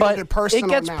time, but it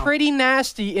gets pretty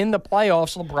nasty in the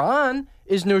playoffs. LeBron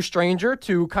is no stranger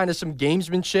to kind of some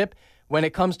gamesmanship when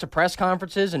it comes to press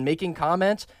conferences and making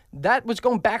comments. That was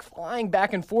flying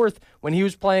back and forth when he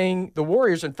was playing the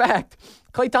Warriors. In fact,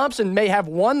 Klay Thompson may have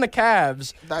won the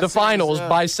Cavs the finals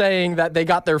by saying that they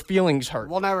got their feelings hurt.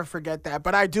 We'll never forget that.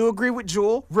 But I do agree with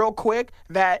Jewel, real quick,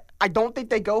 that I don't think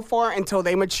they go far until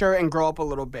they mature and grow up a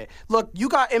little bit. Look, you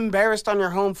got embarrassed on your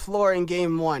home floor in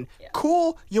Game 1. Yeah.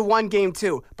 Cool, you won Game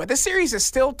 2. But this series is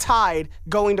still tied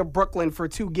going to Brooklyn for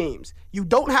 2 games. You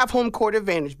don't have home court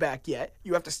advantage back yet.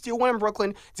 You have to steal one in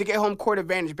Brooklyn to get home court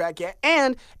advantage back yet.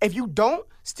 And if you don't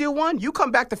steal one, you come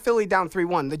back to Philly down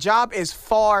 3-1. The job is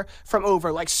far from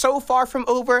over. Like, so far from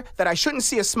over that I shouldn't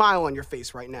see a smile on your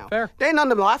face right now. Fair. There ain't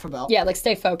nothing to laugh about. Yeah, like,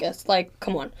 stay focused. Like,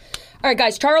 come on. All right,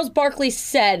 guys, Charles Barkley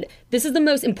said, this is the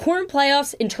most important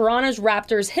playoffs in Toronto's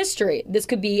Raptors history. This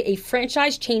could be a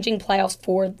franchise-changing playoffs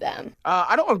for them.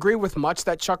 I don't agree with much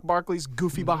that Chuck Barkley's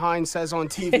goofy behind says on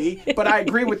TV, but I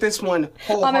agree with this one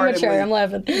wholeheartedly. I'm immature. I'm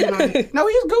laughing. No,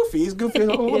 he's goofy. He's goofy.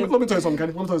 Let me tell you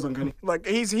something, Kenny. Like,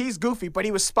 he's goofy, but he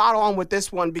was spot on with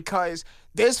this one because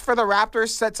this, for the Raptors,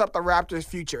 sets up the Raptors'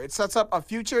 future. It sets up a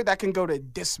future that can go to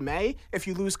dismay if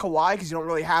you lose Kawhi because you don't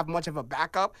really have much of a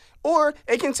backup. Or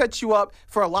it can set you up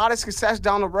for a lot of success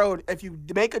down the road if you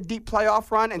make a deep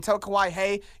playoff run and tell Kawhi,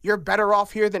 hey, you're better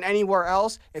off here than anywhere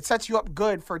else. It sets you up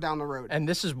good for down the road. And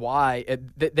this is why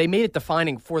they made it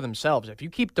defining for themselves. If you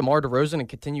keep DeMar DeRozan and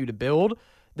continue to build,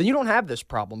 then you don't have this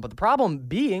problem. But the problem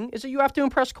being is that you have to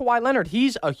impress Kawhi Leonard.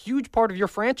 He's a huge part of your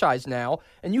franchise now,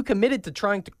 and you committed to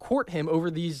trying to court him over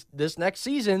this next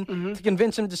season to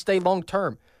convince him to stay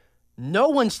long-term. No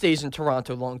one stays in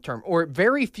Toronto long-term, or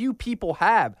very few people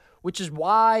have, which is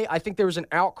why I think there was an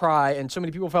outcry and so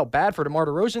many people felt bad for DeMar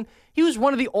DeRozan. He was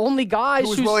one of the only guys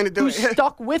who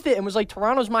stuck with it and was like,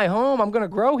 Toronto's my home. I'm going to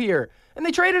grow here. And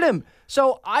they traded him.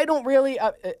 So I don't really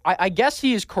I guess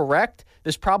he is correct.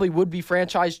 This probably would be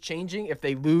franchise changing if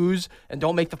they lose and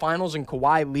don't make the finals and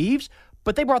Kawhi leaves.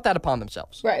 But they brought that upon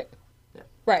themselves. Right. Yeah.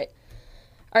 Right.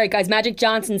 All right, guys. Magic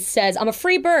Johnson says, I'm a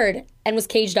free bird and was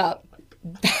caged up.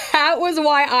 That was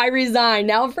why I resigned.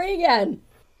 Now I'm free again.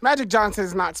 Magic Johnson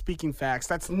is not speaking facts.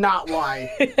 That's not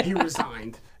why he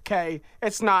resigned. Okay,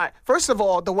 it's not. First of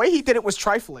all, the way he did it was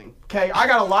trifling. Okay, I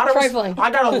got a lot of trifling. I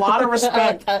got a lot of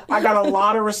respect. I got a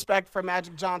lot of respect for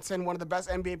Magic Johnson, one of the best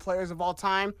NBA players of all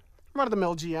time.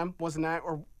 Run-of-the-mill GM, wasn't that,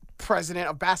 or president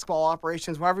of basketball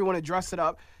operations, however you want to dress it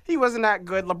up. He wasn't that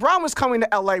good. LeBron was coming to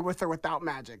LA with or without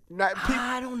Magic.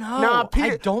 I don't know.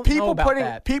 I don't know about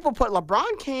that. People put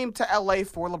LeBron came to LA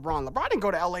for LeBron. LeBron didn't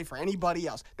go to LA for anybody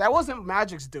else. That wasn't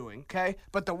Magic's doing, okay?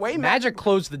 But the way Magic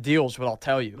closed the deals, what I'll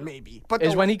tell you. Maybe. But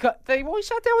is when he sat down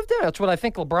with them. That's what I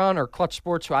think LeBron or Clutch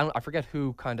Sports, I forget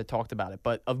who kind of talked about it,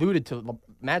 but alluded to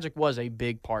Magic was a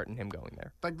big part in him going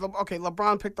there. Like, okay,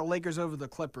 LeBron picked the Lakers over the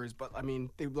Clippers, but I mean,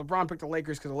 LeBron picked the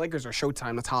Lakers because the Lakers are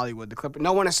Showtime. That's Hollywood. The Clippers.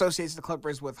 No one associates the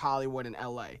Clippers with Hollywood and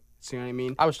LA. See what I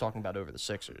mean? I was talking about over the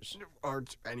Sixers. Or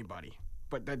anybody.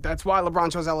 But that's why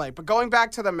LeBron chose LA. But going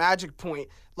back to the Magic point,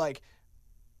 like,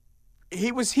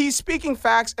 he's speaking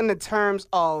facts in the terms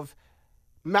of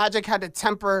Magic had to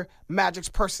temper Magic's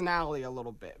personality a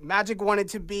little bit. Magic wanted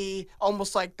to be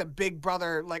almost like the big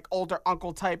brother, like older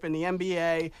uncle type in the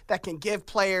NBA that can give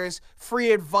players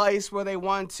free advice where they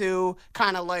want to,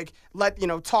 kind of like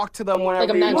talk to them whenever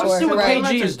like a mentor. Let's see what Right.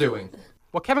 KG is doing.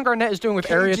 What Kevin Garnett is doing with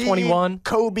Area 21.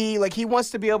 Kobe, like, he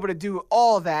wants to be able to do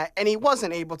all that, and he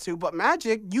wasn't able to. But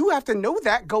Magic, you have to know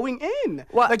that going in.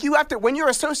 What? Like, you have to, when you're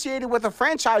associated with a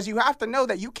franchise, you have to know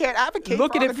that you can't advocate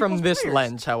Look for at other it from people's this players.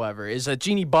 lens, however, is that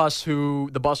Jeannie Buss, who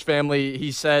the Buss family,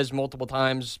 he says multiple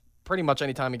times, pretty much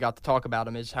any time he got to talk about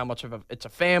him, is how much of it's a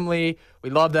family. We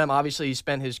love them. Obviously, he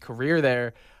spent his career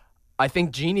there. I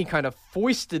think Jeannie kind of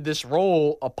foisted this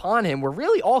role upon him where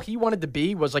really all he wanted to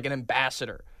be was like an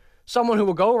ambassador. Someone who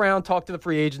will go around, talk to the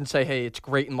free agent, and say, hey, it's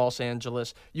great in Los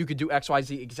Angeles. You could do X, Y,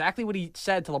 Z. Exactly what he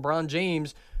said to LeBron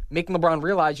James, making LeBron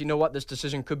realize, you know what, this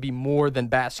decision could be more than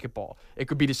basketball. It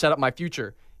could be to set up my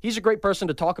future. He's a great person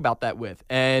to talk about that with.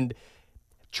 And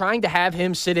trying to have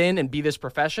him sit in and be this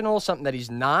professional, something that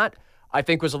he's not, I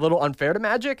think was a little unfair to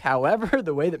Magic. However,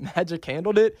 the way that Magic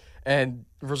handled it and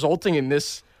resulting in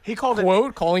this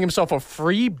quote, calling himself a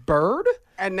free bird.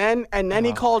 And then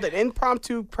he called an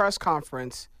impromptu press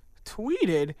conference,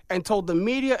 tweeted, and told the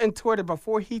media and Twitter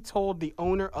before he told the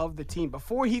owner of the team,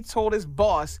 before he told his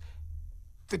boss,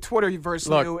 the Twitterverse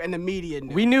knew and the media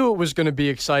knew. We knew it was going to be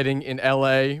exciting in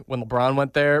LA when LeBron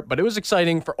went there, but it was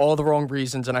exciting for all the wrong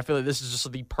reasons, and I feel like this is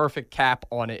just the perfect cap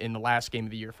on it in the last game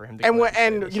of the year for him to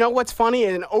And you know what's funny?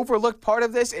 And an overlooked part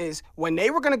of this is when they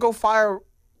were going to go fire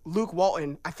Luke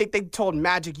Walton, I think they told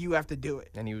Magic, you have to do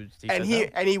it. And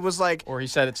he was like, or he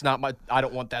said, it's not my, I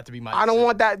don't want that to be my decision. I don't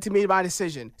want that to be my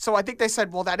decision. So I think they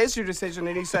said, well, that is your decision.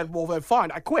 And he said, well, then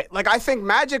fine, I quit. Like, I think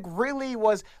Magic really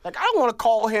was, like, I don't want to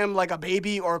call him like a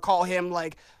baby or call him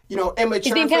like, immature.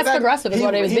 He's being passive aggressive is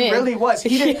what he was being. He really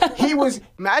was.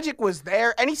 Magic was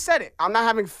there, and he said it. I'm not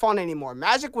having fun anymore.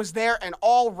 Magic was there and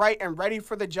all right and ready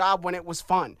for the job when it was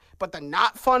fun. But the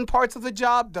not fun parts of the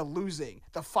job, the losing,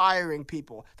 the firing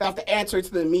people, that have to answer to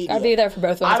the media. I'd be there for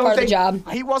both of them. It's part of the job.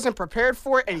 He wasn't prepared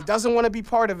for it, and he doesn't want to be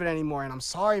part of it anymore. And I'm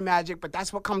sorry, Magic, but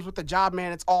that's what comes with the job,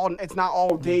 man. It's not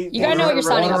all day. You gotta know what you're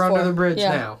signing up for. Under the bridge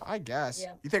now. I guess.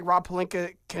 Yeah. You think Rob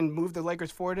Pelinka can move the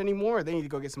Lakers forward anymore, or they need to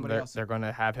go get somebody else? They're going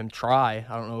to have him him try.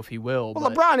 I don't know if he will. Well,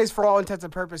 but LeBron is, for all intents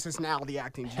and purposes, now the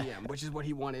acting GM, which is what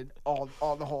he wanted all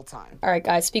the whole time. All right,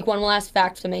 guys, speak one last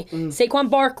fact to me. Saquon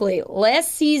Barkley,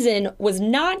 last season was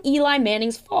not Eli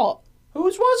Manning's fault.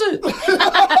 Whose was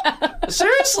it?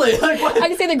 Seriously? Like, what? I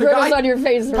can see the grimace on your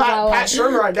face. Pat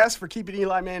Shermer, I guess, for keeping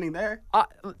Eli Manning there.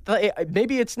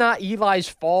 Maybe it's not Eli's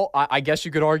fault. I guess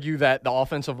you could argue that the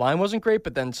offensive line wasn't great,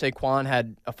 but then Saquon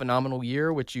had a phenomenal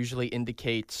year, which usually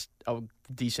indicates a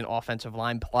decent offensive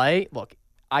line play. Look,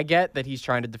 I get that he's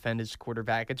trying to defend his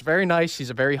quarterback. It's very nice. He's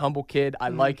a very humble kid. I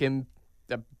like him.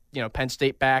 Penn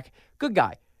State back. Good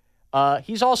guy.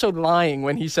 He's also lying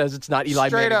when he says it's not Eli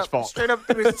Manning's fault. Straight up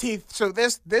through his teeth. So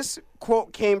this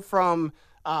quote came from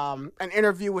an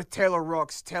interview with Taylor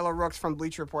Rooks. Taylor Rooks from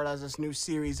Bleacher Report has this new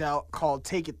series out called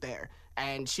Take It There.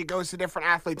 And she goes to different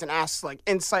athletes and asks like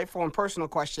insightful and personal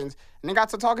questions. And they got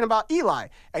to talking about Eli.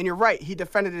 And you're right, he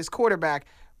defended his quarterback.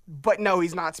 But no,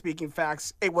 he's not speaking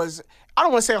facts. It was, I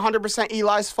don't want to say 100%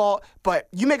 Eli's fault, but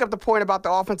you make up the point about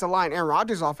the offensive line. Aaron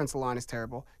Rodgers' offensive line is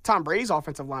terrible. Tom Brady's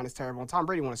offensive line is terrible, and Tom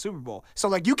Brady won a Super Bowl. So,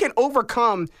 like, you can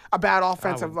overcome a bad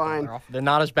offensive line. They're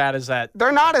not as bad as that.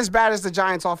 They're not as bad as the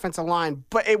Giants' offensive line,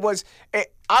 but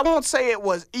I won't say it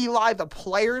was Eli, the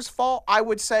player's fault. I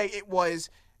would say it was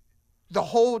the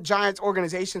whole Giants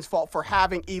organization's fault for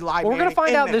having Eli. Well, we're going to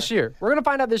find out this year. We're going to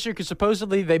find out this year because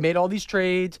supposedly they made all these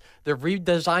trades. They're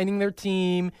redesigning their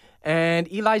team, and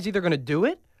Eli's either going to do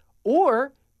it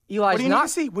or Eli's not.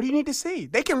 What do you need to see?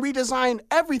 They can redesign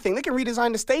everything. They can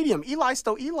redesign the stadium. Eli's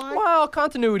still Eli. Well,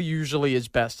 continuity usually is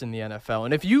best in the NFL.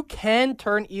 And if you can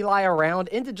turn Eli around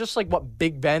into just like what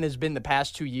Big Ben has been the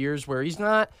past 2 years, where he's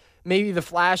not maybe the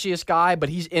flashiest guy, but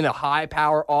he's in a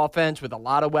high-power offense with a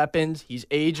lot of weapons. He's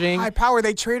aging. High power,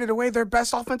 they traded away their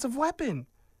best offensive weapon.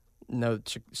 No,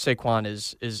 Saquon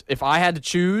is if I had to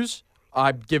choose,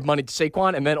 I'd give money to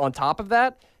Saquon. And then on top of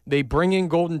that, they bring in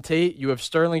Golden Tate. You have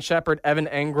Sterling Shepard, Evan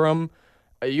Engram.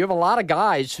 You have a lot of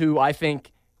guys who I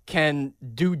think can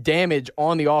do damage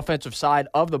on the offensive side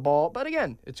of the ball. But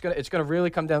again, it's gonna really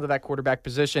come down to that quarterback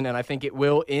position, and I think it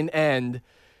will, in end,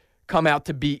 come out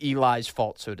to be Eli's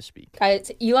fault, so to speak.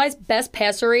 Eli's best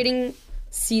passer rating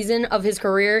season of his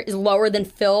career is lower than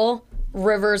Phil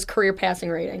Rivers' career passing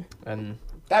rating. And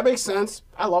that makes sense.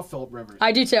 I love Philip Rivers.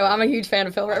 I do too. I'm a huge fan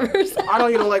of Phil Rivers. I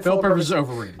don't even like Philip Rivers. Is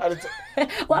overrated.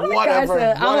 Whatever.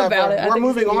 I'm about it. We're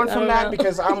moving on from that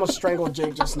because I almost strangled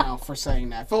Jake just now for saying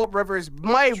that. Philip Rivers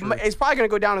is probably going to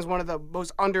go down as one of the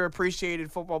most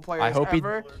underappreciated football players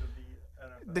ever.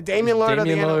 The Damian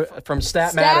Lillard from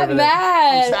StatMat over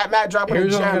there. From StatMat dropping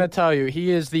Here's a gem. what I'm going to tell you.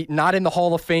 He is not in the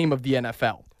Hall of Fame of the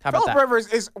NFL. How about Philip that? Rivers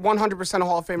is 100% a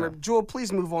Hall of Famer. No. Jewel,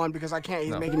 please move on because I can't.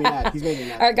 He's making me mad. He's making me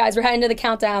mad. All right, guys, we're heading to the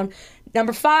countdown.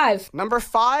 Number 5. Number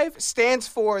 5 stands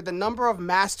for the number of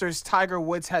Masters Tiger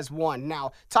Woods has won.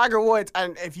 Now, Tiger Woods,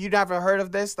 and if you've never heard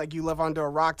of this, like you live under a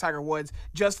rock, Tiger Woods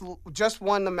just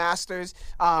won the Masters.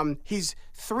 He's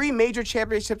 3 major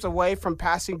championships away from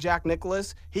passing Jack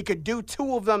Nicklaus. He could do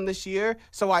 2 of them this year,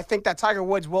 so I think that Tiger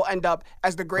Woods will end up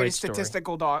as the greatest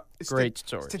statistical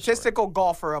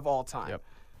golfer of all time. Yep.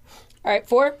 All right,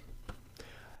 4.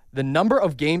 The number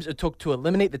of games it took to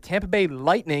eliminate the Tampa Bay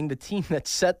Lightning, the team that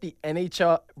set the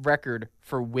NHL record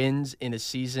for wins in a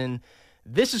season.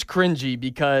 This is cringy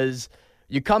because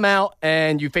you come out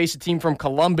and you face a team from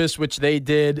Columbus, which they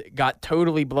did, got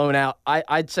totally blown out.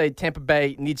 I'd say Tampa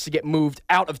Bay needs to get moved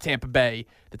out of Tampa Bay.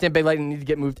 The Tampa Bay Lightning need to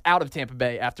get moved out of Tampa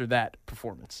Bay after that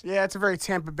performance. Yeah, it's a very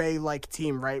Tampa Bay-like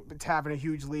team, right? But having a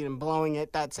huge lead and blowing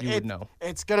it, would know.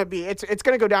 It's gonna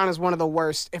go down as one of the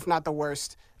worst, if not the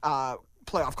worst,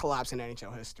 playoff collapse in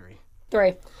NHL history.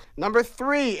 3. Number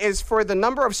 3 is for the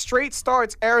number of straight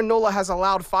starts Aaron Nola has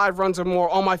allowed 5 runs or more.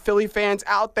 All my Philly fans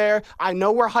out there, I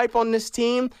know we're hype on this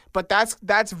team, but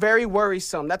that's very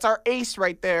worrisome. That's our ace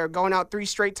right there, going out 3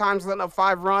 straight times, letting up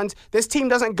 5 runs. This team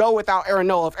doesn't go without Aaron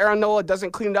Nola. If Aaron Nola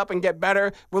doesn't clean it up and get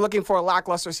better, we're looking for a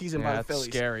lackluster season by the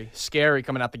Phillies. Scary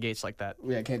coming out the gates like that.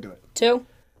 Yeah, can't do it. 2.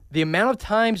 The amount of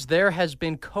times there has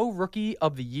been co-rookie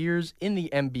of the years in the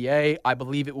NBA, I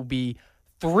believe it will be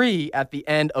 3 at the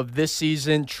end of this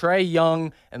season. Trae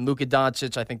Young and Luka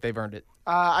Doncic, I think they've earned it.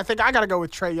 I think I got to go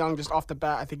with Trae Young just off the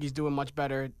bat. I think he's doing much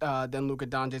better than Luka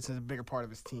Doncic is a bigger part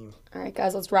of his team. All right,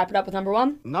 guys, let's wrap it up with number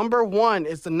 1. Number 1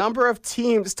 is the number of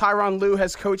teams Tyronn Lue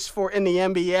has coached for in the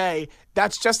NBA.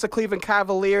 That's just the Cleveland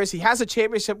Cavaliers. He has a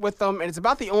championship with them, and it's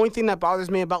about the only thing that bothers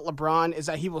me about LeBron is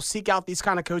that he will seek out these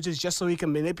kind of coaches just so he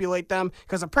can manipulate them,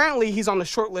 because apparently he's on the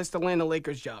short list to land the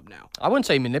Lakers job now. I wouldn't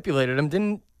say manipulated him.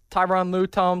 Didn't Tyronn Lue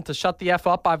tell him to shut the F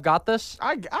up? I've got this.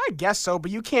 I guess so,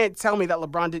 but you can't tell me that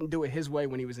LeBron didn't do it his way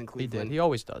when he was in Cleveland. He did. He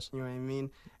always does. You know what I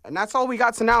mean? And that's all we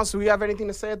got to now. So we have anything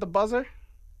to say at the buzzer?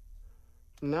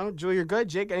 No, Jewel, you're good.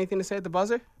 Jake, anything to say at the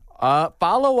buzzer?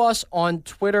 Follow us on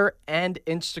Twitter and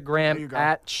Instagram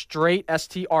at straight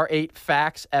STR8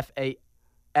 Facts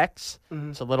FAX.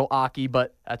 It's a little awky,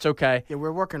 but that's okay. Yeah,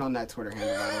 we're working on that Twitter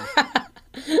handle, by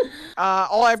the way.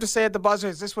 All I have to say at the buzzer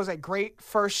is this was a great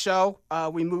first show.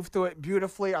 We moved through it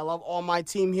beautifully. I love all my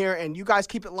team here, and you guys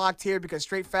keep it locked here because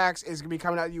Straight Facts is going to be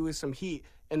coming at you with some heat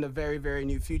in the very, very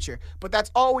near future. But that's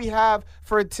all we have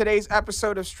for today's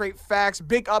episode of Straight Facts.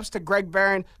 Big ups to Greg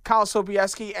Barron, Kyle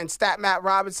Sobieski, and Stat Matt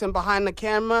Robinson behind the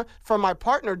camera. From my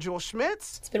partner, Jewel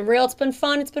Schmitz. It's been real. It's been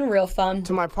fun. It's been real fun.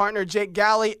 To my partner, Jake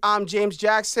Galley, I'm James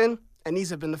Jackson, and these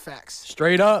have been the facts.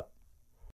 Straight up.